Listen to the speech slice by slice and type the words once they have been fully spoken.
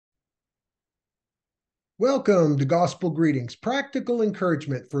Welcome to Gospel Greetings, practical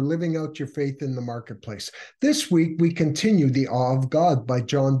encouragement for living out your faith in the marketplace. This week, we continue The Awe of God by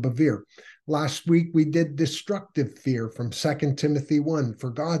John Bevere. Last week, we did destructive fear from 2 Timothy 1.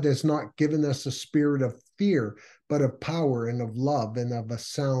 For God has not given us a spirit of fear, but of power and of love and of a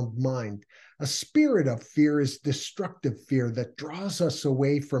sound mind. A spirit of fear is destructive fear that draws us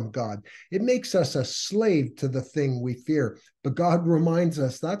away from God. It makes us a slave to the thing we fear. But God reminds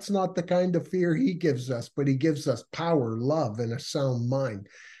us that's not the kind of fear He gives us, but He gives us power, love, and a sound mind.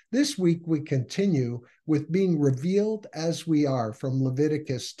 This week, we continue with being revealed as we are from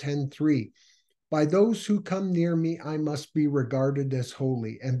Leviticus 10:3. By those who come near me, I must be regarded as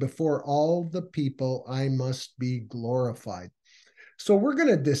holy, and before all the people, I must be glorified. So we're going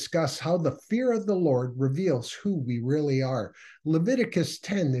to discuss how the fear of the Lord reveals who we really are. Leviticus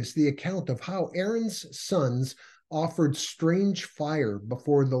 10 is the account of how Aaron's sons offered strange fire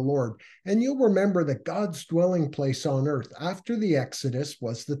before the Lord. And you'll remember that God's dwelling place on earth after the Exodus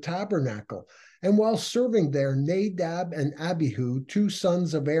was the tabernacle. And while serving there, Nadab and Abihu, two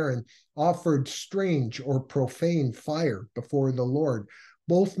sons of Aaron, offered strange or profane fire before the Lord.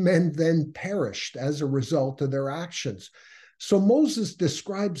 Both men then perished as a result of their actions. So Moses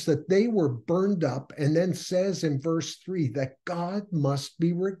describes that they were burned up and then says in verse 3 that God must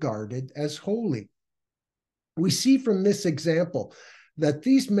be regarded as holy. We see from this example that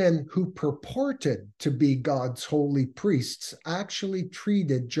these men who purported to be God's holy priests actually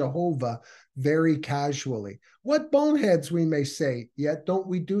treated Jehovah very casually. What boneheads, we may say, yet don't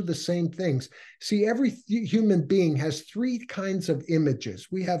we do the same things? See, every human being has three kinds of images.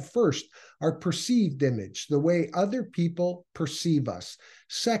 We have first, our perceived image, the way other people perceive us.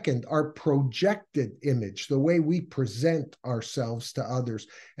 Second, our projected image, the way we present ourselves to others.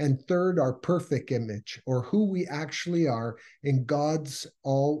 And third, our perfect image, or who we actually are in God's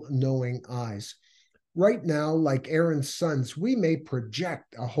all-knowing eyes. Right now, like Aaron's sons, we may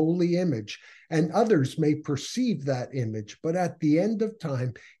project a holy image, and others may perceive that image, but at the end of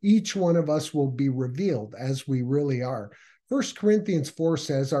time, each one of us will be revealed as we really are. 1 Corinthians 4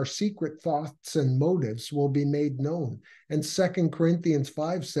 says our secret thoughts and motives will be made known. And 2 Corinthians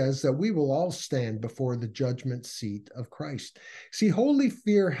 5 says that we will all stand before the judgment seat of Christ. See, holy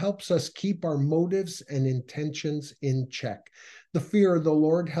fear helps us keep our motives and intentions in check. The fear of the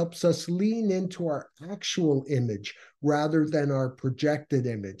Lord helps us lean into our actual image rather than our projected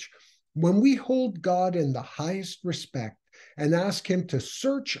image. When we hold God in the highest respect and ask Him to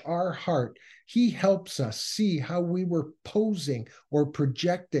search our heart, He helps us see how we were posing or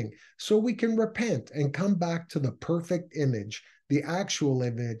projecting so we can repent and come back to the perfect image, the actual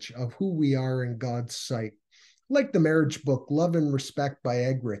image of who we are in God's sight. Like the marriage book, Love and Respect by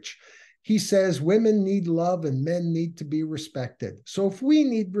Egrich, he says women need love and men need to be respected. So if we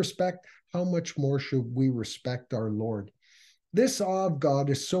need respect, how much more should we respect our Lord? This awe of God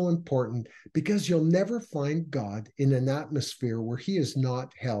is so important because you'll never find God in an atmosphere where He is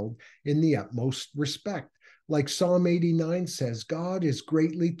not held in the utmost respect. Like Psalm 89 says, God is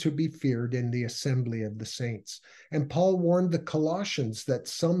greatly to be feared in the assembly of the saints. And Paul warned the Colossians that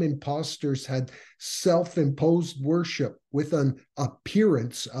some impostors had self-imposed worship with an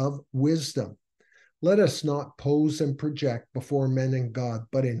appearance of wisdom. Let us not pose and project before men and God,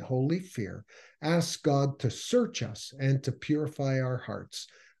 but in holy fear, ask God to search us and to purify our hearts.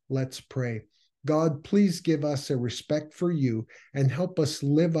 Let's pray. God, please give us a respect for You and help us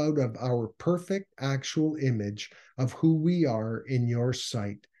live out of our perfect actual image of who we are in Your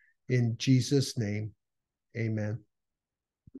sight. In Jesus' name, amen.